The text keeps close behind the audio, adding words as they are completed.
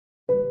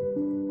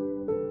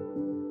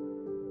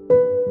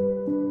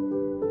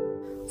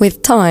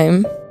With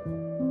time,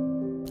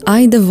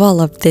 I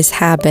developed this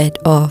habit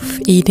of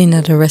eating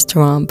at a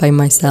restaurant by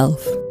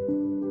myself.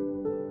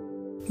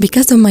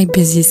 Because of my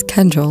busy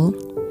schedule,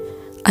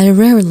 I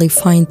rarely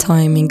find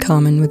time in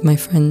common with my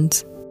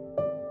friends.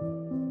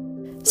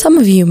 Some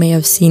of you may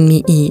have seen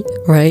me eat,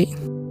 right?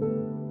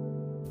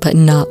 But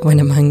not when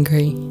I'm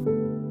hungry.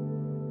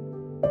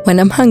 When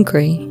I'm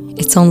hungry,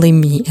 it's only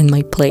me and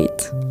my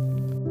plate.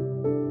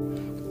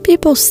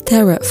 People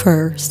stare at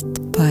first,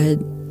 but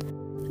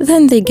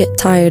then they get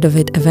tired of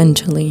it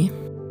eventually.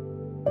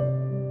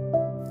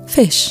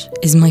 Fish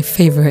is my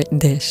favorite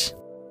dish.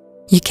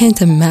 You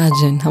can't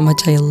imagine how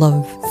much I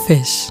love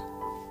fish.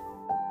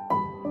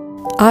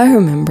 I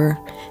remember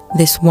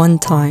this one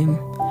time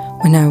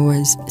when I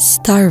was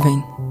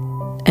starving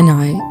and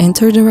I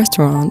entered a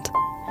restaurant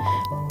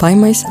by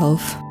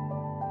myself.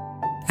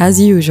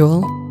 As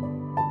usual,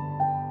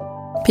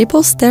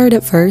 people stared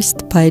at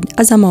first, but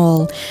as I'm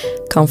all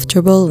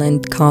comfortable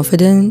and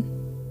confident,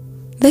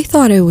 they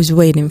thought I was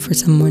waiting for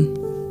someone,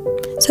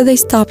 so they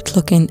stopped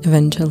looking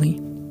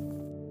eventually.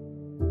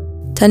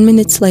 10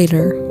 minutes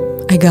later,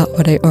 I got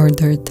what I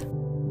ordered.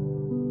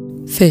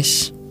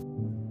 Fish.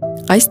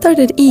 I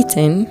started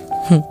eating,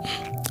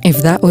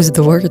 if that was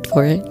the word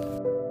for it.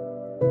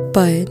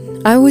 But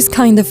I was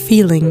kind of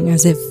feeling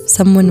as if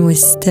someone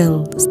was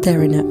still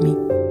staring at me.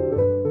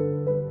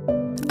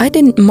 I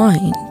didn't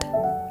mind,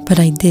 but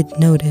I did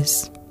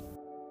notice.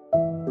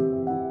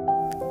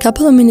 A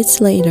couple of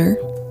minutes later,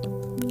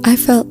 I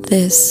felt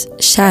this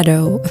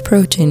shadow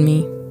approaching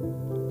me.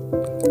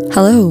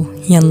 "Hello,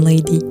 young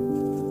lady."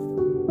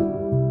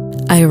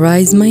 I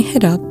raised my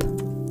head up,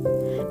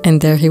 and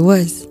there he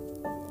was,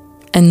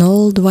 an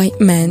old white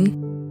man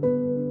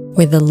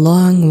with a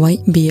long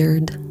white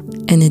beard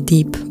and a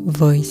deep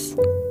voice,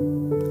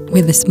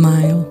 with a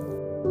smile.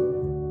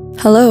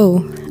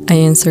 "Hello," I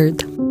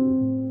answered.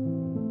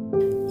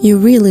 "You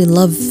really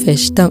love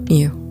fish, don't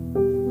you?"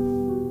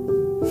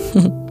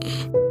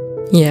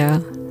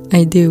 "Yeah,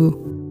 I do."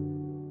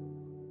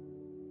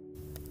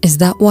 "Is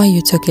that why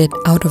you took it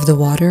out of the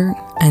water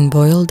and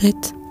boiled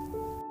it?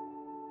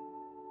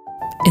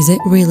 Is it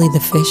really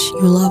the fish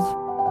you love?"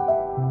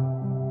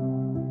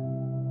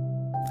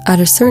 At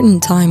a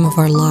certain time of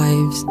our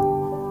lives,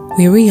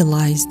 we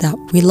realize that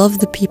we love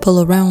the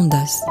people around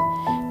us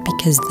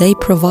because they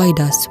provide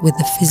us with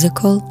the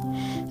physical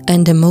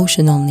and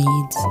emotional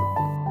needs,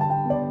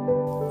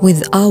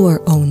 with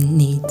our own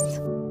needs.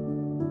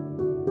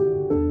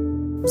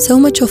 So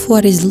much of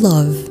what is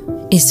love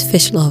is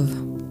fish love.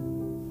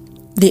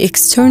 The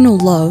external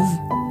love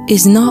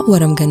is not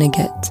what I'm gonna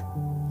get,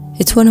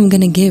 it's what I'm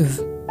gonna give.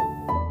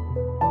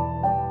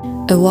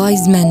 A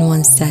wise man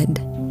once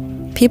said,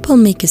 "People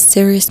make a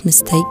serious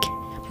mistake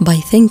by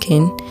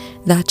thinking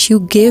that you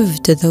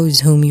give to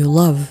those whom you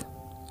love."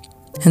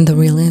 And the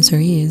real answer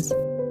is,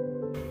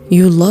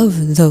 you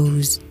love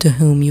those to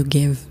whom you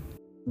give.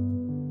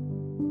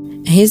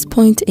 His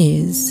point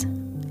is,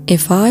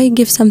 if I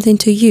give something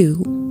to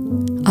you,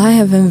 I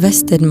have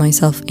invested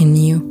myself in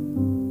you.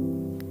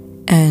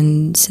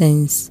 And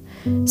since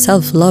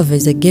self-love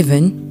is a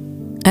given,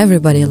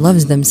 everybody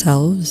loves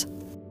themselves.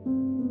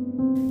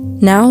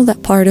 Now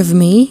that part of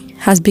me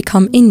has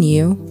become in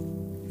you,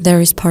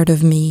 there is part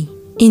of me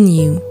in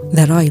you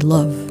that I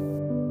love.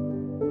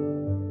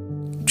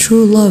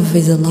 True love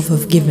is a love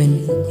of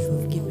giving,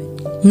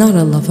 not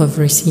a love of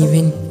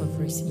receiving.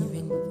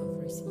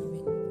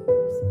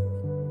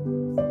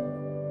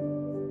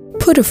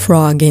 Put a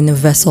frog in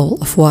a vessel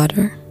of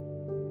water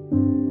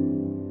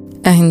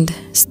and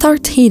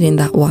start heating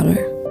that water.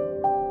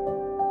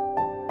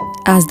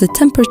 As the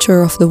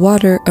temperature of the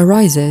water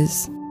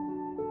arises,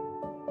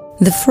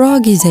 the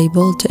frog is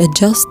able to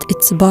adjust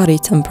its body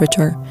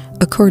temperature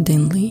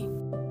accordingly.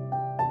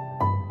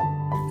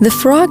 The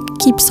frog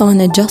keeps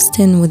on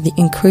adjusting with the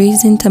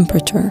increase in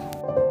temperature.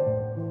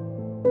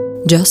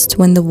 Just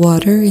when the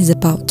water is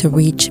about to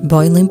reach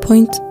boiling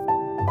point,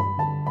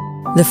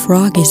 the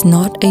frog is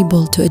not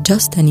able to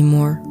adjust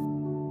anymore.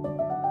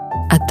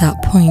 At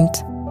that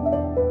point,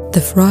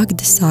 the frog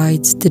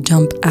decides to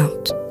jump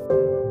out,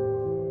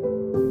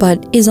 but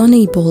is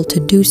unable to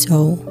do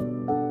so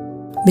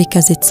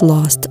because it's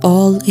lost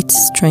all its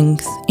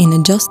strength in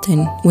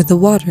adjusting with the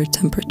water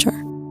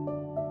temperature.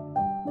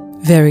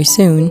 Very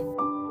soon,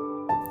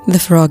 the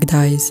frog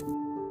dies.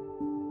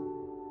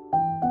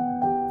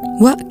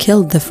 What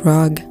killed the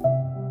frog?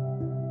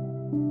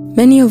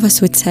 Many of us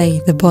would say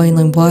the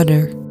boiling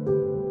water,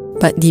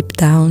 but deep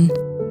down,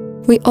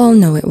 we all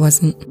know it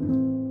wasn't.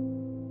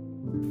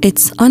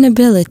 Its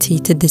inability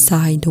to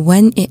decide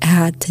when it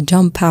had to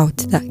jump out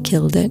that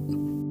killed it.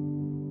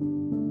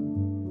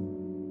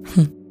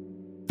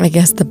 I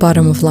guess the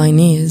bottom of line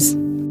is,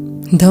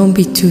 don't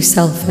be too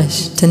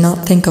selfish to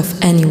not think of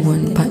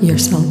anyone but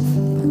yourself.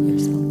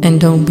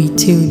 And don't be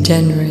too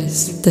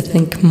generous to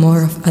think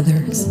more of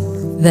others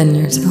than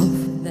yourself.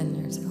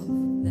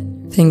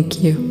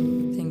 Thank you.